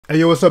Hey,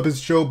 yo, what's up? It's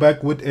Joe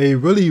back with a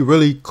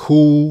really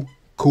cool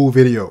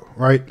video,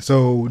 right?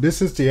 So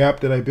this is the app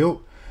that I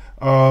built.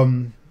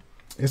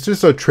 It's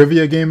just a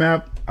trivia game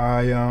app.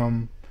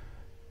 I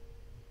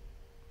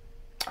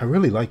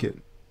really like it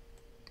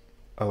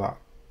a lot.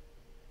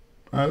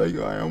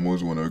 I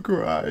almost want to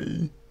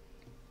cry.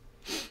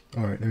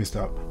 All right, let me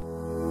stop.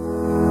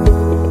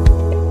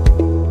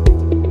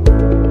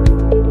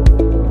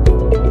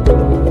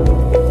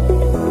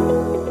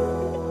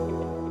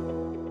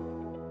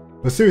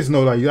 But seriously,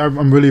 no, like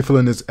I'm really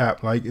feeling this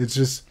app. Like it's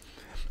just,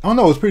 I don't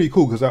know, it's pretty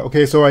cool because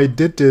okay, so I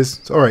did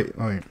this. All right.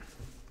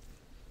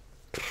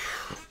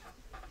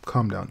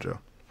 Calm down, Joe.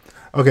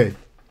 Okay,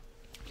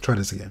 try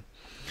this again.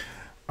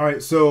 All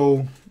right,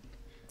 so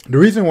the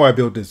reason why I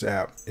built this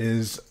app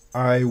is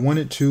I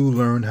wanted to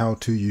learn how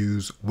to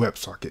use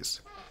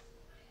WebSockets.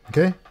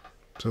 Okay,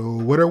 so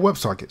what are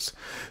WebSockets?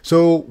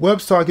 So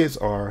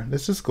WebSockets are,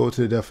 let's just go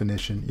to the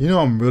definition. You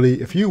know,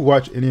 if you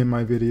watch any of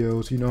my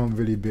videos, you know I'm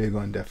really big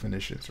on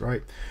definitions,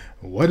 right?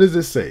 What does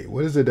it say?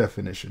 What is the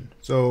definition?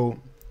 So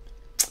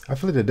I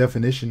feel like the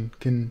definition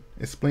can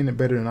explain it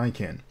better than I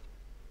can.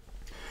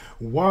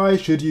 Why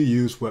should you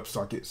use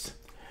WebSockets?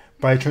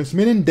 By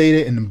transmitting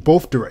data in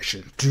both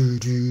directions,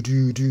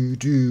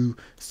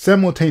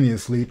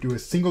 simultaneously through a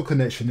single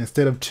connection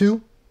instead of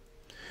two,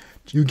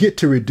 you get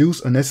to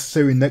reduce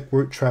unnecessary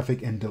network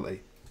traffic and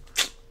delay.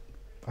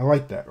 I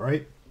like that,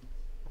 right?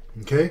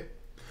 Okay.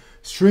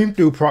 Stream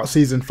through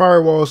proxies and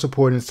firewalls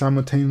supporting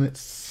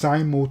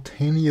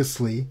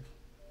simultaneously,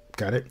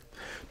 got it,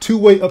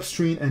 two-way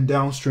upstream and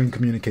downstream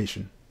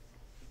communication.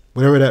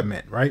 Whatever that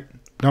meant, right?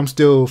 But I'm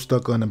still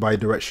stuck on the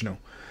bidirectional.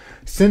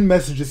 Send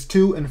messages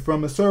to and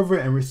from a server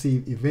and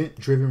receive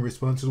event-driven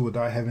responses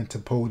without having to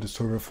poll the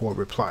server for a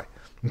reply.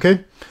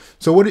 Okay.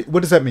 So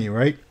what does that mean,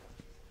 right?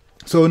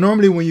 So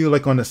normally when you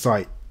like on the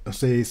site,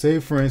 say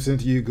for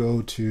instance, you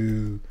go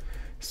to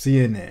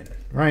CNN,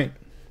 right?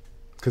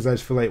 Because I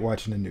just feel like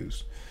watching the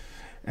news.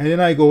 And then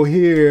I go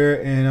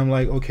here and I'm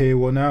like, okay,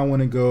 well now I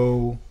want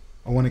to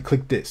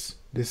click this.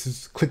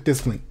 Click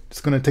this link.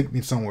 It's going to take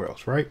me somewhere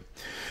else, right?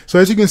 So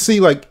as you can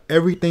see, like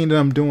everything that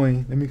I'm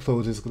doing, let me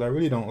close this because I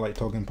really don't like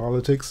talking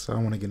politics. I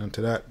don't want to get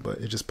into that, but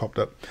it just popped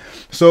up.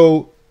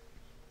 So,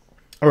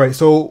 all right.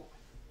 So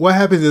what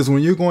happens is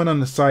when you're going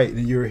on the site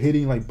and you're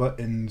hitting like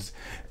buttons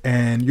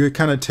and you're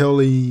kind of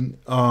telling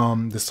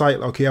the site,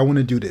 okay, I want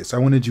to do this, I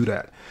want to do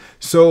that.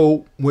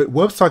 So what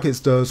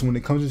WebSockets does when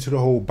it comes into the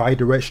whole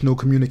bidirectional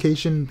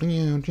communication, I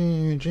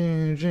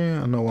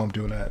know why I'm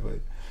doing that, but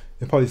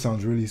it probably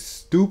sounds really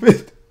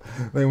stupid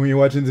like when you're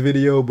watching the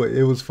video, but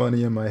it was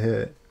funny in my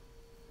head.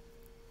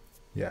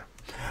 Yeah.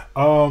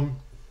 But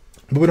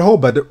with the whole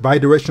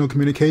bidirectional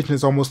communication,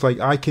 it's almost like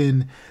I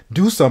can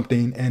do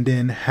something and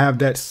then have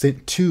that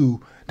sent to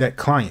that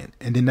client,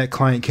 and then that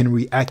client can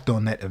react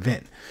on that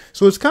event.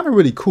 So it's kind of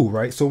really cool,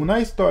 right? So when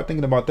I start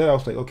thinking about that, I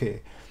was like,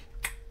 okay,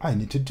 I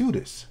need to do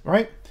this,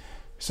 right?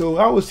 So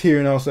I was here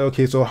and I was like,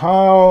 okay, so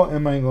how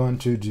am I going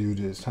to do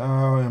this?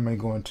 How am I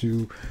going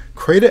to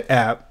create an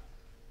app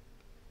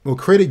or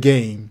create a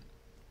game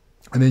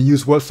and then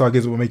use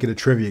WebSockets will make it a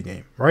trivia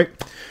game, right?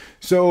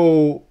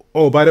 So,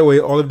 oh, by the way,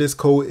 all of this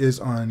code is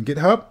on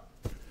GitHub.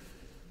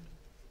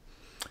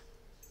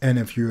 And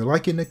if you're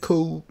liking the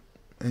code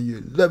and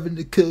you're loving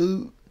the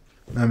code,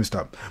 let me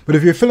stop. But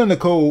if you're feeling the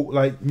code,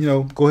 like, you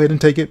know, go ahead and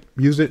take it,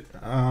 use it.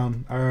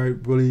 I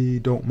really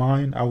don't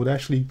mind. I would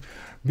actually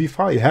be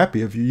probably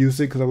happy if you use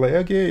it because I'm like,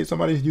 okay,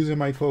 somebody's using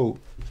my code.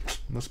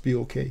 Must be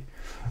okay.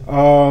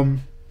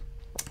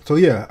 So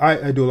yeah,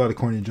 I do a lot of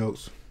corny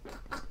jokes.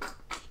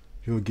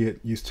 You'll get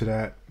used to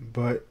that.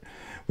 But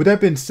with that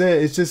being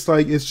said, it's just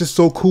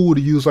so cool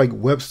to use like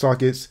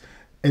WebSockets,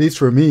 at least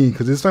for me,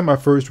 because it's like my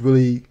first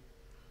really,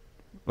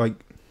 like,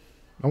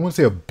 I wouldn't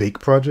say a big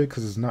project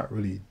because it's not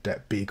really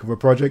that big of a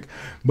project,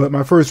 but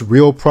my first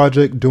real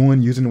project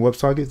using the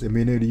WebSockets and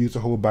being able to use the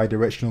whole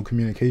bidirectional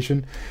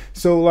communication.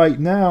 So like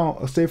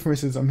now, say for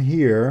instance, I'm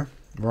here,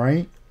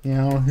 right?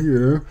 Yeah, I'm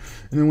here,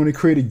 and I want to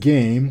create a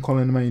game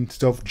calling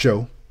myself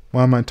Joe.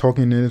 Why am I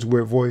talking in this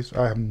weird voice?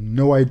 I have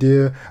no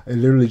idea. It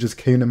literally just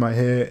came to my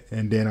head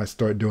and then I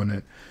start doing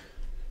it.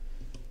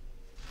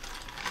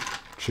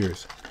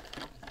 Cheers.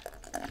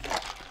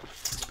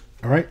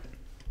 All right.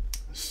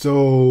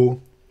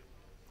 So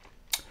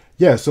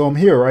yeah, so I'm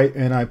here, right?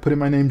 And I put in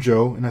my name,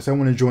 Joe, and I said I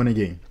want to join a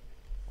game.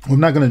 Well, I'm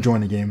not going to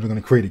join a game. I'm going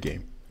to create a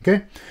game.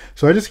 Okay.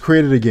 So I just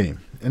created a game.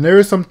 And there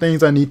are some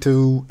things I need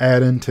to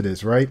add into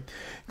this, right?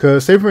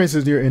 Because say, for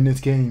instance, you're in this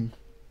game.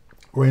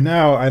 Right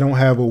now, I don't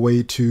have a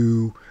way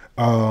to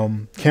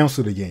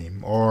cancel the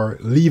game or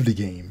leave the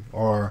game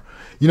or,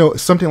 you know,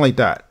 something like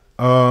that.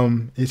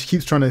 It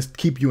keeps trying to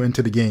keep you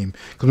into the game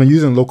because I'm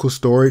using local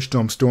storage. So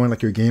I'm storing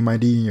like your game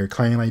ID and your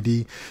client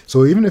ID.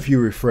 So even if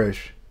you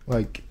refresh,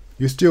 like,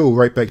 you're still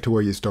right back to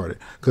where you started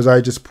because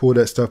I just pulled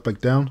that stuff back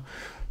down.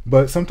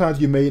 But sometimes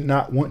you may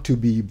not want to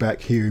be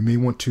back here. You may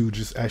want to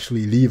just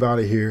actually leave out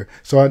of here.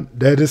 So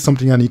that is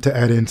something I need to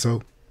add in.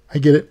 So I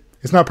get it.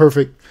 It's not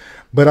perfect,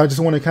 but I just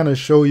want to kind of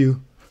show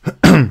you.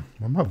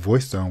 Well, my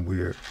voice sounds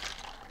weird.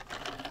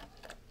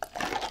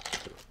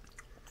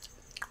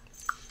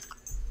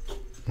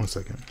 1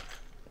 second.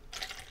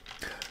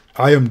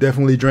 I am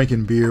definitely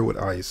drinking beer with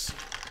ice.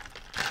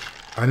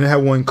 I didn't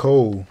have one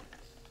cold.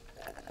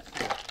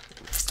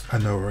 I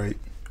know, right?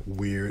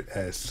 Weird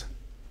as.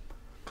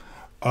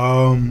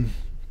 So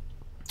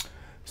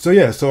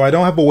yeah, so I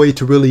don't have a way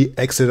to really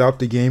exit out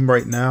the game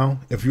right now.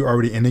 If you're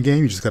already in the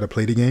game, you just gotta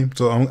play the game.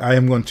 So I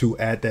am going to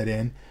add that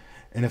in.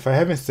 And if I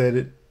haven't said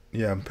it,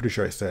 yeah, I'm pretty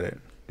sure I said it.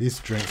 These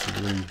drinks are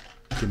really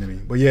getting to me.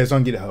 But yeah, it's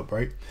on GitHub,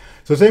 right?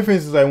 So say for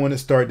instance, I want to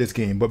start this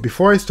game. But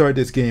before I start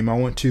this game, I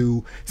want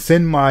to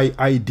send my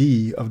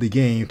ID of the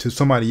game to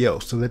somebody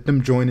else to let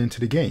them join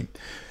into the game.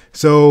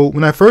 So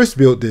when I first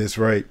built this,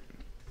 right,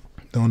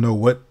 don't know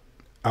what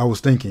I was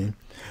thinking.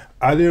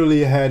 I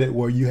literally had it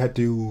where you had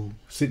to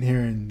sit here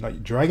and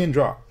like drag and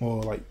drop,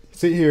 or like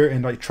sit here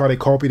and like try to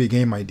copy the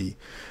game ID.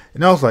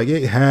 And I was like,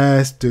 it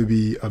has to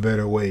be a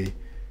better way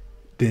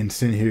than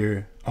sitting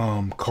here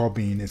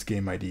copying this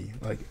game ID.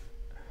 Like,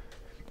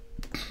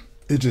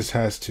 it just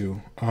has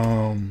to.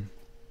 I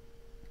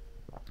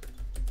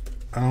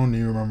don't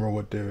even remember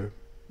what they're,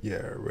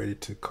 yeah, ready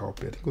to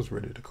copy. I think it was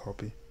ready to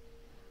copy.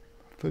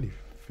 I really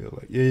feel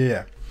like,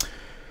 yeah.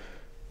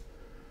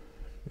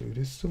 Dude,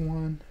 this is the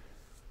one.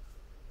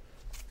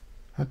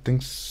 I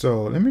think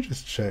so. Let me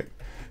just check.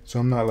 So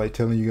I'm not like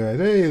telling you guys,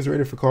 hey, it's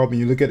ready for copy.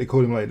 You look at the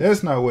code and like,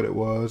 that's not what it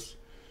was.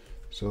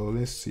 So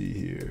let's see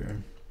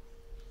here.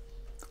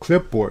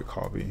 Clipboard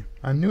copy.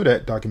 I knew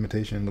that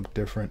documentation looked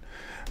different.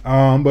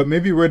 But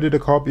maybe ready to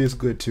copy is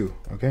good too.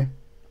 Okay.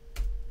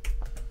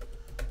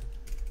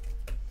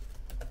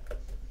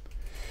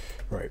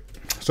 Right.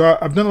 So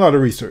I've done a lot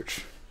of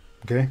research.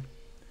 Okay.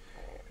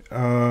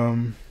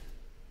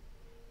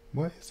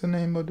 What is the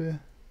name of the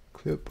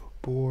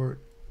clipboard?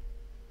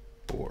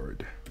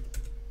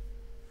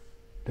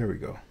 There we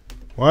go.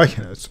 Why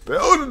can't I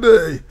spell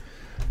today?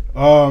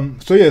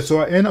 So yeah, so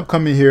I end up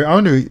coming here. I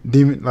don't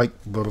even like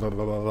blah, blah,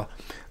 blah, blah, blah.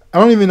 I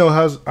don't even know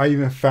how I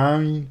even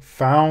find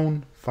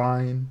 1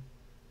 second.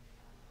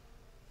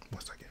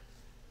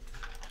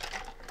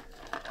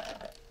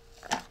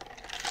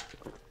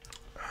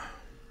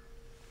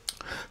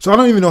 So I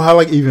don't even know how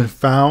like even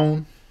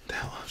found.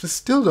 This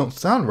still don't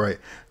sound right.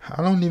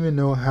 I don't even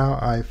know how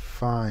I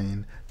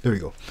find. There we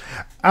go.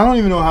 I don't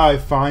even know how I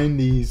find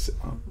these.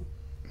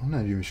 I'm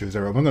not even sure it's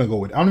right. I'm gonna go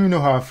with it. I don't even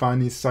know how I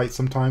find these sites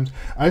sometimes.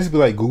 I just be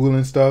like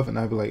Googling stuff, and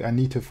I'd be like, I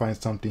need to find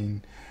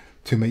something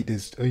to make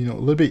this, a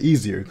little bit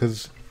easier,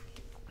 because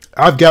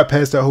I've got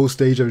past that whole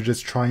stage of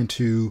just trying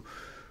to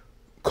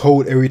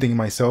code everything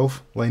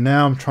myself. Like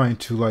now, I'm trying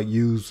to like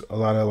use a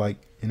lot of like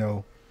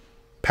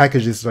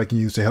packages that I can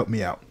use to help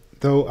me out.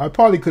 Though I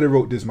probably could have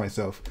wrote this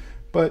myself,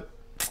 but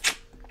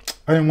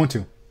I didn't want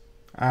to.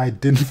 I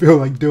didn't feel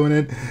like doing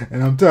it,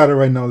 and I'm tired of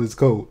writing all this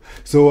code.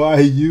 So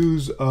I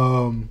use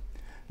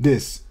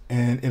this,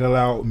 and it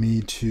allowed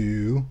me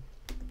to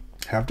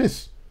have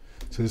this.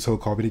 So this whole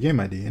copy the game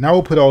ID, and I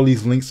will put all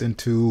these links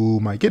into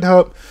my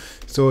GitHub,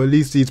 so at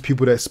least these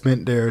people that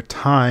spent their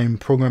time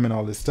programming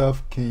all this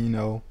stuff can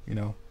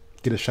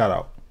get a shout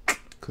out,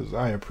 because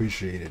I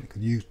appreciate it.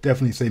 Because you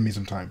definitely saved me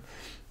some time.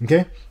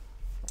 Okay.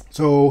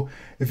 So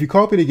if you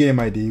copy the game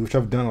ID, which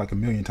I've done like a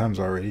million times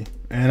already,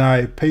 and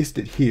I paste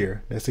it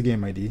here, that's the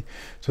game ID.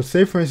 So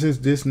say for instance,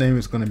 this name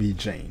is going to be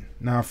Jane.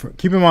 Now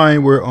keep in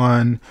mind, we're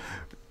on,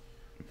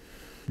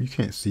 you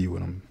can't see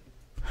what I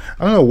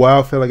don't know why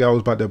I felt like I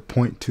was about to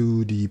point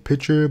to the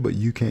picture, but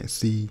you can't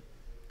see.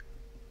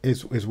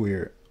 It's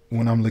weird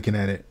when I'm looking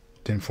at it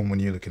than from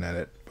when you're looking at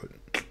it, but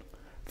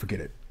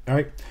forget it. All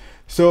right.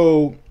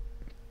 So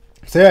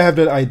say I have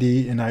that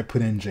ID and I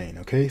put in Jane.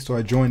 Okay, so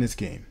I join this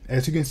game.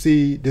 As you can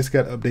see, this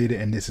got updated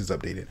and this is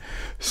updated.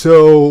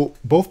 So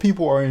both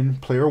people are in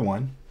player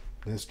 1.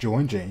 Let's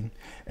join Jane.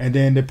 And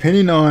then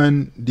depending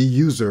on the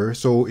user,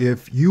 so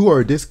if you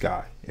are this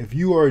guy, if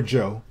you are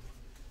Joe,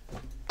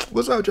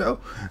 what's up, Joe?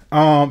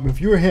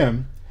 If you're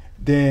him,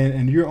 then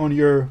and you're on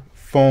your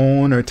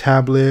phone or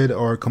tablet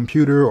or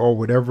computer or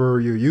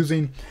whatever you're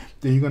using,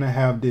 then you're gonna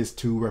have this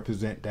to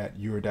represent that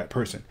you're that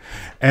person.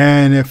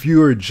 And if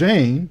you're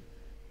Jane,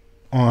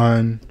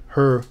 on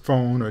her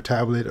phone or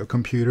tablet or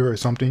computer or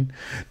something,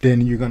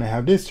 then you're going to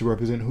have this to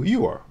represent who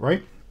you are,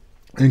 right?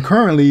 And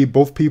currently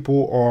both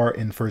people are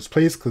in first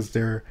place because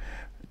they're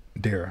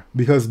there,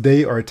 because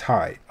they are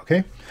tied.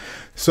 Okay,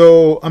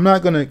 so I'm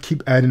not going to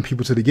keep adding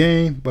people to the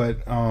game,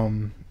 but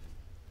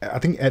I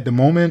think at the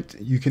moment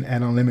you can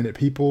add unlimited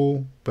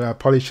people, but I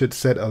probably should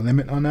set a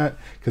limit on that,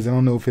 because I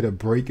don't know if it'll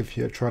break if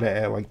you try to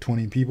add like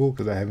 20 people,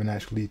 because I haven't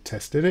actually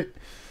tested it.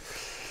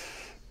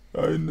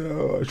 I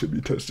know I should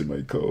be testing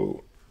my code.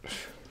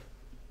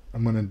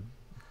 I'm gonna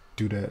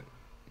do that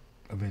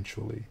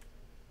eventually.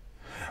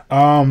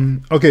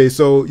 Okay,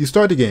 so you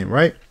start the game,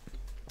 right?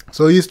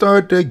 So you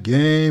start the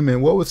game,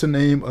 and what was the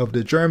name of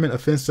the German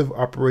offensive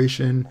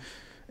operation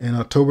in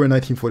October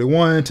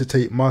 1941 to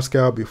take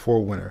Moscow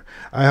before winter?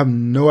 I have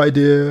no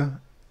idea.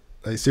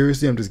 Like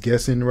seriously, I'm just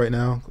guessing right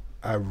now.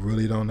 I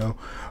really don't know.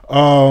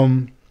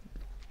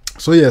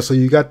 So yeah, so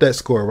you got that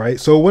score, right?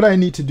 So what I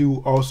need to do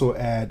also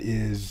add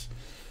is,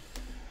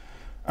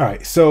 all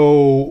right,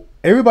 so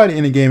everybody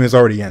in the game has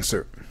already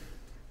answered.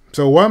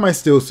 So why am I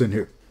still sitting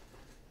here?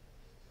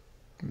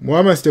 Why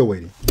am I still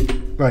waiting?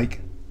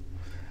 Like,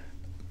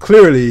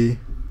 clearly,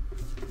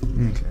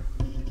 okay.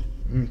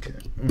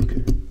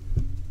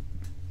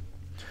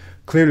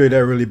 Clearly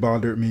that really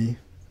bothered me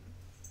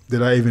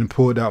that I even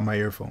pulled out my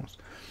earphones.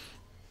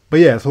 But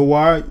yeah, so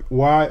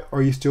why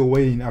are you still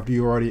waiting after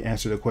you already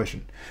answered the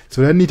question?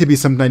 So that need to be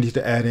something I need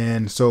to add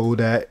in so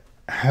that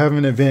have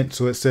an event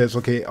so it says,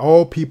 okay,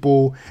 all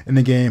people in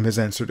the game has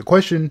answered the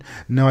question.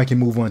 Now I can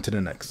move on to the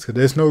next. So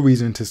there's no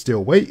reason to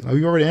still wait. Like,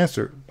 you already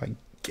answered. Like,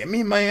 give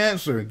me my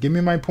answer. Give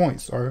me my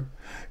points, or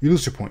you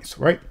lose your points,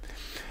 right?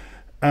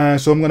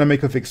 So I'm going to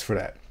make a fix for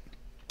that.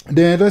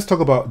 Then let's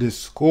talk about this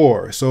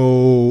score.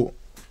 So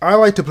I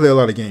like to play a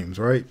lot of games,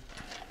 right?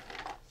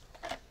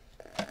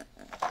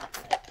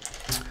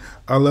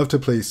 I love to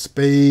play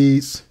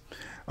spades.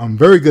 I'm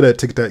very good at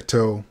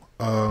tic-tac-toe.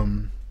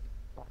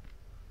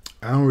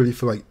 I don't really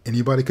feel like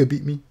anybody could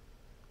beat me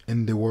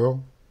in the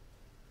world.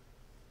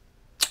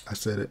 I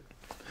said it.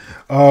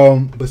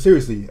 But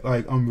seriously,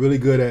 like, I'm really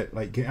good at,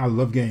 like, I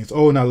love games.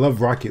 Oh, and I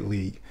love Rocket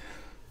League.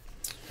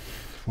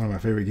 One of my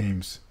favorite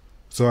games.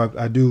 So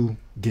I do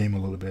game a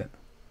little bit.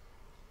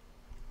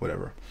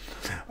 Whatever.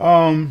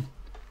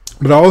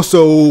 But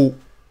also,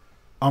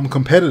 I'm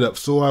competitive,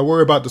 so I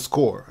worry about the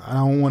score. I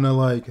don't want to,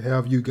 like,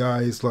 have you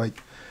guys,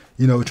 like,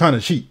 you know, trying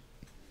to cheat.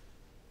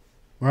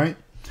 Right?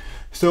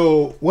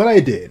 So what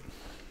I did,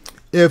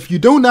 if you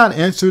do not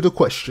answer the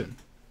question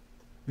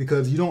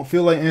because you don't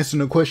feel like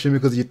answering the question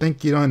because you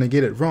think you're going to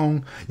get it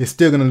wrong, you're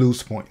still going to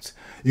lose points.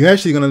 You're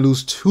actually going to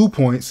lose 2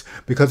 points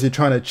because you're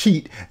trying to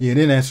cheat and you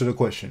didn't answer the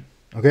question.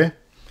 Okay?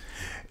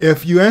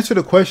 If you answer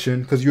the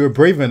question because you're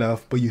brave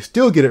enough but you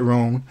still get it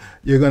wrong,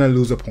 you're going to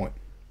lose a point.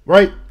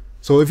 Right?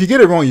 So if you get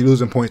it wrong, you're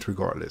losing points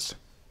regardless.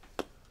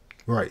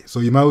 Right. So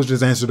you might as well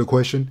just answer the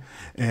question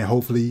and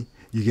hopefully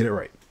you get it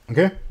right.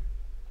 Okay?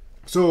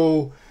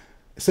 So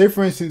say,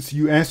 for instance,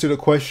 you answer the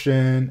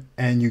question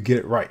and you get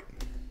it right,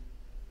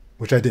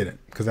 which I didn't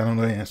because I don't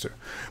know the answer.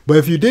 But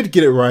if you did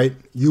get it right,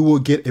 you will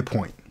get a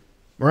point,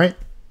 right?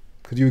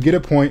 Because you will get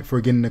a point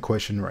for getting the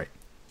question right.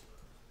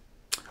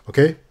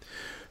 Okay?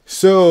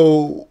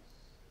 So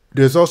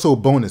there's also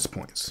bonus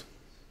points.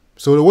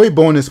 So the way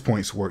bonus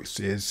points works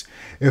is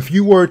if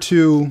you were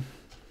to...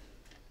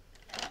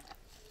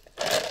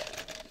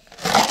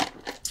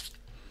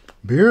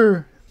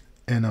 Beer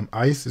and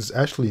ice is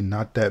actually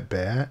not that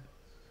bad.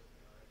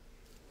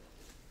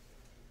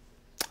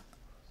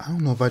 I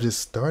don't know if I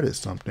just started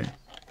something.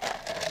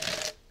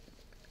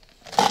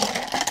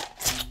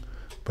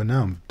 But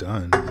now I'm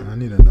done. I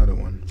need another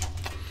one.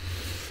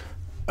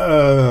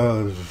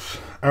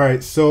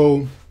 Alright,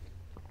 so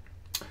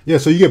yeah,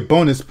 so you get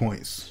bonus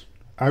points.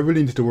 I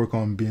really need to work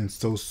on being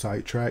so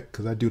sidetracked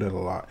because I do that a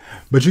lot.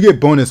 But you get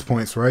bonus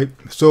points, right?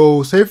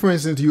 So say, for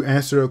instance, you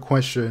answer a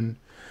question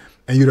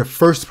and you're the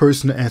first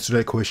person to answer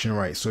that question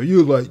right. So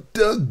you're like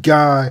the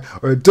guy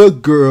or the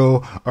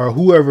girl or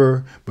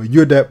whoever, but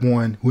you're that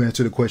one who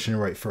answered the question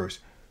right first.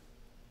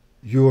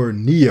 You're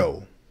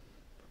Neo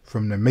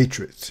from the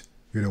Matrix.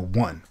 You're the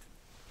one.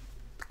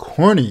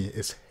 Corny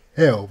as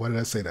hell. Why did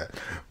I say that?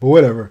 But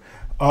whatever.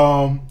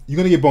 You're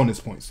going to get bonus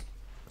points.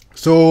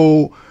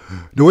 So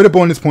the way the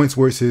bonus points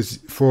works is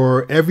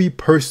for every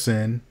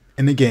person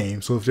in the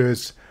game. So if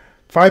there's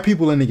 5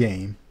 people in the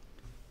game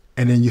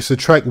and then you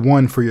subtract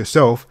 1 for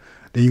yourself,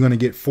 then you're going to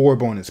get 4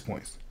 bonus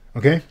points.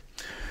 Okay?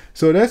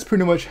 So that's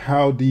pretty much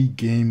how the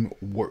game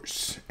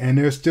works. And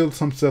there's still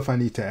some stuff I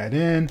need to add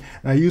in.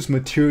 And I use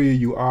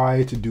Material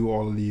UI to do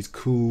all of these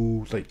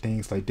cool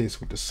things like this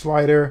with the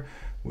slider,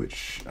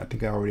 which I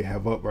think I already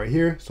have up right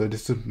here. So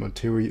this is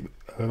Material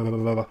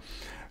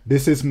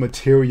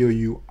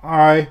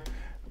UI,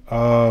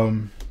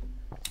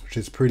 which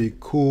is pretty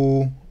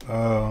cool.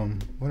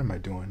 What am I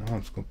doing? I'm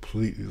just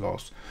completely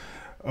lost.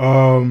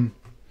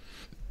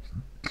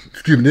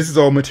 Excuse me, this is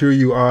all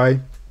Material UI.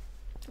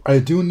 I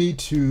do need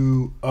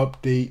to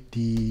update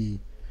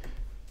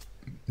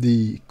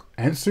the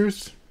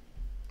answers.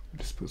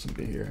 Just put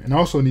something here. And I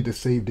also need to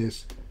save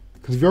this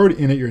because if you already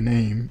entered your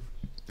name,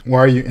 why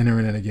are you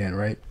entering it again,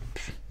 right?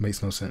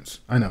 Makes no sense.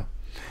 I know.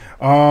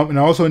 And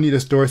I also need to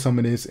store some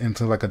of this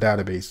into like a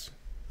database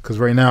because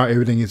right now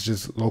everything is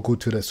just local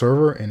to the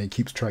server and it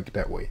keeps track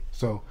that way.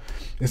 So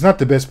it's not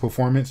the best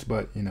performance,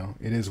 but you know,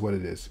 it is what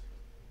it is.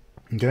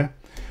 Okay.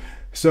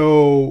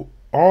 So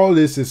all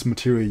this is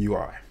Material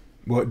UI.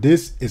 Well,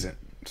 this isn't.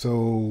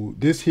 So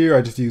this here,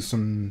 I just used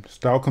some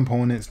style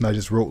components and I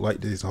just wrote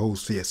like this whole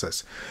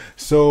CSS.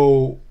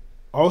 So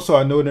also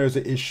I know there's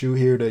an issue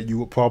here that you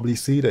will probably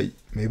see that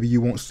maybe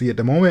you won't see at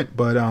the moment,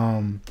 but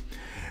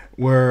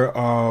where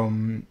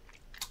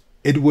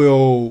it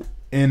will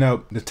end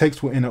up, the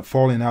text will end up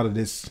falling out of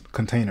this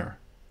container.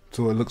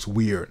 So it looks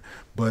weird,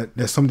 but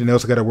there's something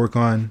else I got to work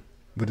on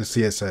with the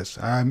CSS.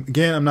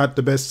 Again, I'm not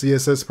the best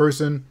CSS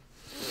person.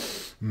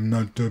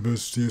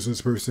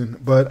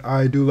 But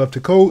I do love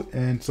to code,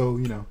 and so,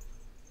 you know,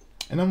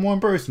 and I'm one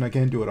person, I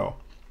can't do it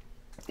all.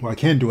 Well, I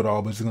can do it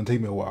all, but it's gonna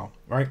take me a while,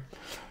 right?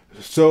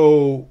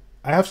 So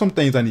I have some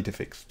things I need to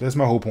fix. That's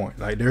my whole point.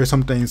 Like, there are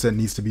some things that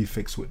needs to be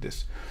fixed with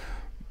this.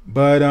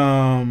 But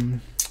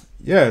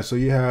yeah, so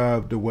you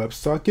have the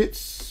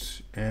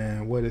WebSockets,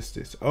 and what is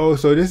this? Oh,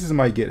 so this is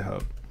my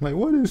GitHub. Like,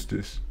 what is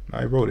this?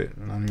 I wrote it,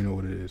 and I don't even know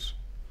what it is.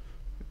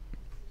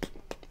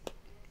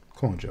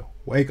 Come on, Joe,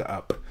 wake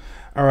up.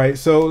 All right,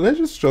 so let's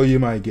just show you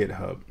my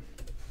GitHub.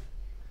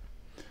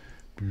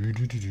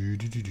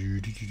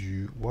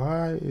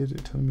 Why is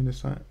it telling me to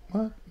sign?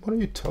 What are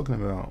you talking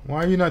about?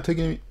 Why are you not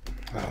taking me?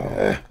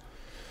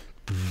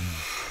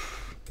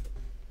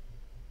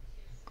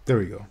 There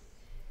we go.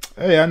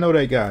 Hey, I know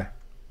that guy.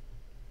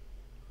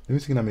 Let me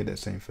see if I made that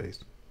same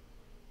face.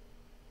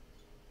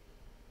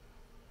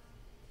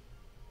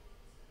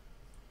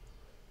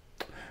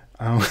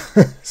 I'm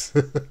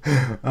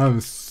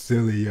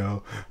silly,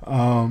 yo.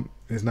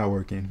 It's not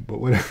working, but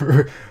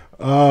whatever.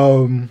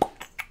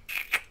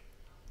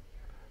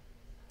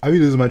 I be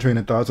losing my train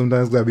of thought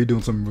sometimes. I be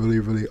doing some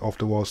really off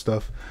the wall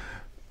stuff.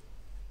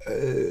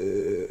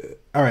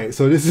 All right,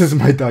 so this is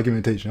my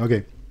documentation.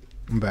 Okay,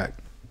 I'm back.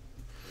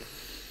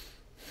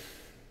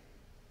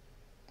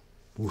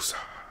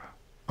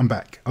 I'm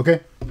back.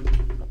 Okay.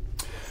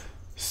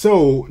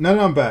 So now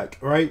that I'm back,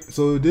 right?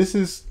 So this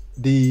is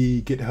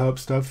the GitHub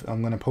stuff.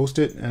 I'm gonna post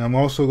it, and I'm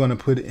also gonna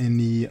put it in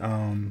the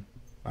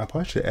I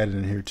probably should add it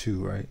in here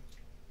too, right?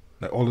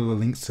 Like all of the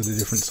links to the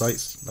different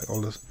sites, like all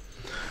this.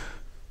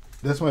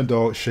 That's my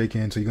dog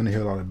shaking, so you're gonna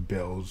hear a lot of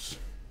bells.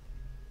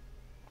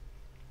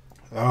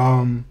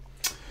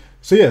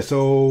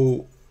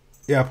 So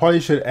yeah, I probably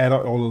should add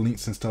all the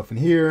links and stuff in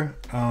here.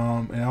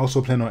 And I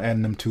also plan on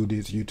adding them to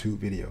this YouTube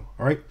video.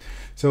 All right.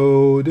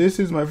 So this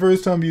is my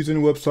first time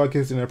using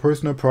WebSockets in a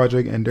personal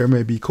project, and there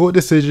may be code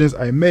decisions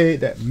I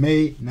made that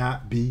may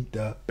not be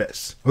the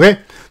best. Okay.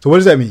 So what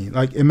does that mean?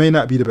 Like, it may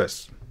not be the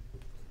best.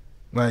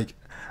 Like,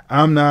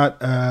 I'm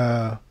not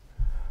a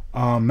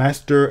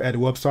master at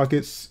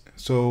WebSockets,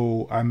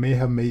 so I may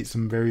have made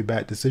some very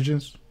bad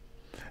decisions,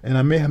 and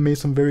I may have made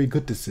some very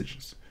good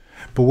decisions.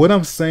 But what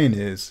I'm saying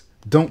is,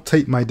 don't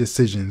take my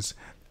decisions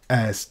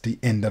as the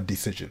end of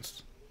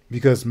decisions,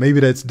 because maybe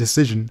that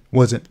decision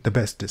wasn't the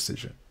best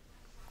decision.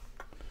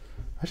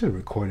 I should have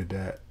recorded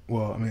that.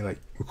 Well, I mean, like,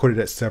 recorded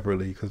that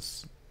separately,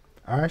 because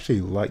I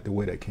actually like the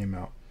way that came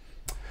out.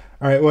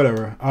 All right,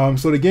 whatever.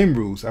 So the game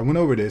rules, I went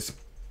over this.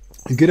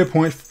 You get a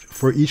point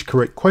for each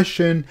correct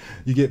question.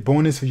 You get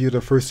bonus if you're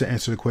the first to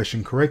answer the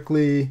question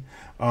correctly.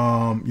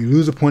 You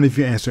lose a point if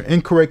you answer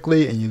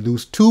incorrectly, and you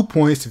lose 2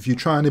 points if you're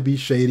trying to be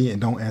shady and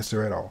don't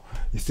answer at all.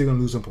 You're still gonna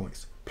lose some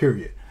points.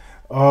 Period.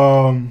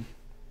 I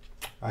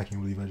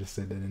can't believe I just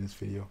said that in this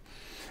video.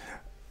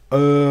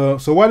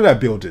 So why did I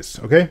build this?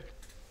 Okay.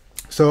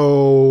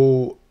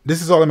 So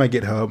this is all in my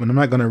GitHub, and I'm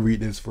not gonna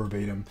read this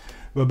verbatim.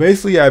 But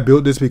basically, I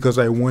built this because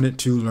I wanted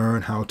to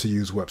learn how to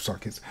use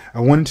WebSockets.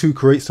 I wanted to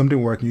create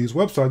something where I can use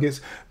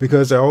WebSockets,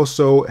 because I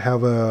also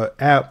have a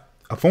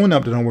phone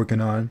app that I'm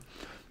working on,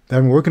 that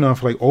I've been working on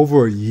for like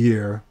over a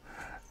year,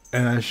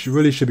 and I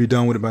really should be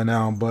done with it by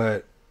now.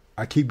 But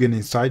I keep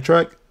getting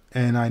sidetracked,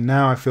 and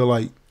I feel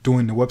like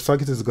doing the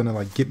WebSockets is gonna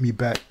like get me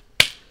back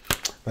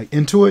like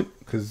into it,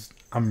 because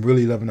I'm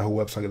really loving the whole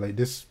WebSocket. Like,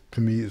 this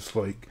to me is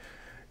like,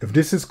 if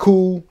this is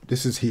cool,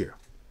 this is here.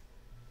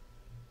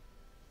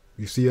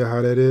 You see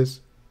how that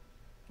is?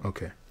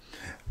 Okay.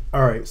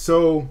 All right.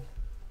 So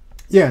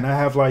yeah, and I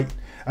have like,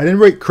 I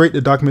didn't create the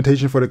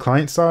documentation for the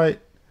client side,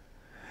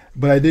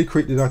 but I did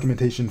create the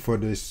documentation for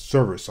the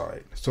server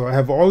side. So I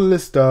have all of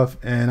this stuff,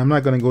 and I'm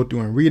not going to go through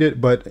and read it,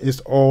 but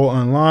it's all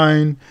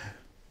online.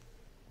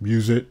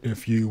 Use it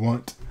if you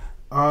want.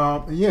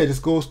 And yeah, it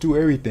just goes through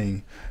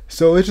everything.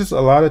 So it's just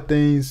a lot of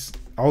things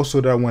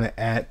also that I want to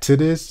add to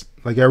this.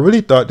 Like, I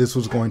really thought this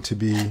was going to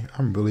be,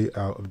 I'm really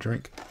out of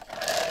drink.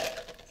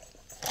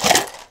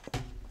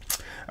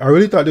 I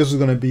really thought this was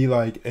going to be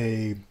like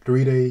a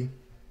 3-day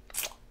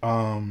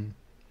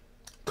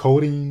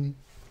coding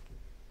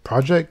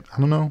project. I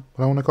don't know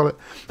what I want to call it.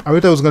 I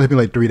really thought it was going to be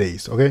like 3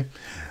 days. Okay.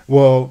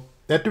 Well,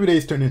 that 3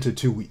 days turned into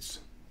 2 weeks.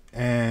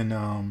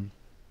 And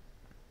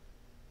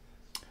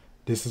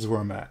this is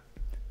where I'm at.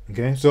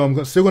 Okay. So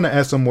I'm still going to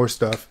add some more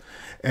stuff.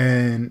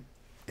 And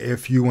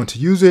if you want to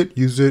use it,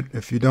 use it.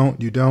 If you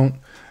don't, you don't.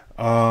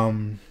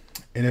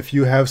 And if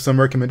you have some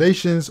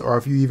recommendations, or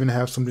if you even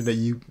have something that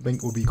you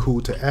think would be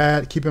cool to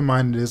add, keep in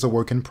mind it is a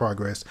work in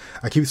progress.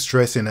 I keep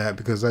stressing that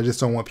because I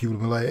just don't want people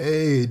to be like,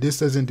 hey, this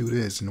doesn't do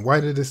this, and why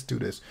did this do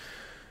this?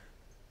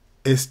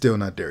 It's still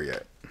not there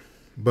yet.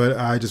 But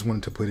I just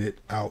wanted to put it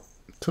out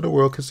so the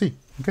world can see.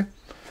 Okay.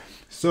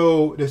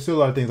 So there's still a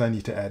lot of things I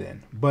need to add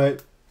in.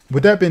 But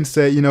with that being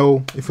said, you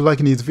know, if you're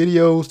liking these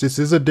videos, this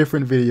is a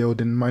different video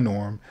than my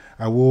norm.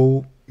 I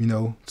will, you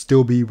know,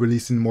 still be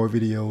releasing more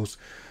videos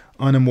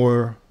on a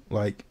more,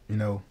 like, you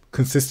know,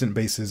 consistent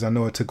basis. I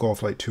know it took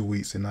off like 2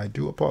 weeks, and I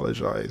do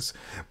apologize,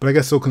 but I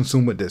got so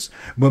consumed with this.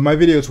 But my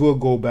videos will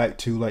go back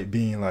to like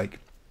being like,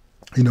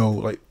 you know,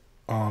 like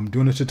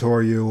doing a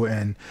tutorial,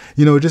 and,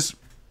 you know, just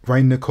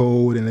writing the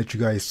code and let you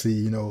guys see,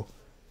 you know,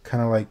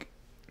 kind of like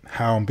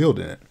how I'm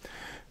building it.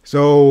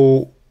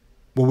 So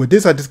But with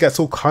this, I just got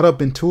so caught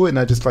up into it, and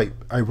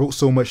I wrote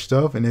so much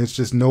stuff, and there's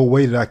just no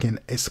way that I can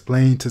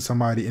explain to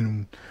somebody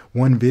in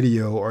one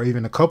video or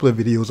even a couple of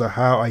videos of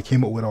how I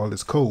came up with all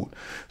this code.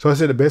 So I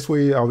said the best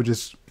way, I would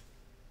just,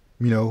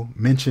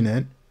 mention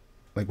it,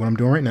 like what I'm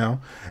doing right now,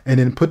 and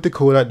then put the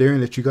code out there and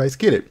let you guys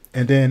get it.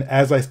 And then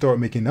as I start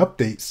making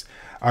updates,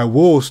 I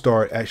will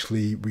start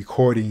actually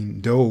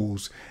recording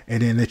those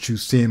and then let you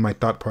see in my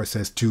thought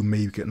process to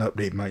maybe an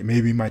update,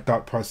 maybe my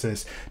thought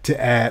process to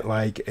add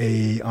like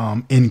a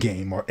end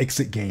game or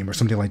exit game or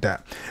something like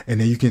that. And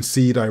then you can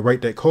see that I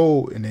write that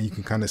code, and then you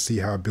can kind of see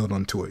how I build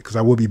onto it, because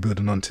I will be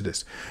building onto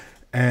this.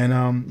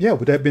 And yeah,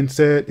 with that being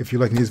said, if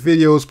you're liking these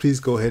videos, please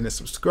go ahead and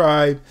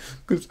subscribe,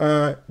 because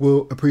I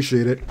will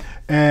appreciate it.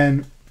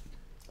 And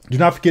do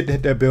not forget to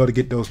hit that bell to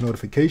get those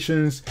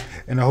notifications.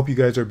 And I hope you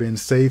guys are being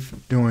safe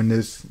during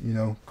this,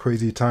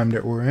 crazy time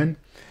that we're in.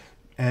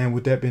 And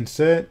with that being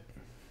said,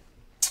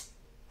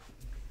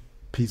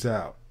 peace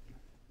out.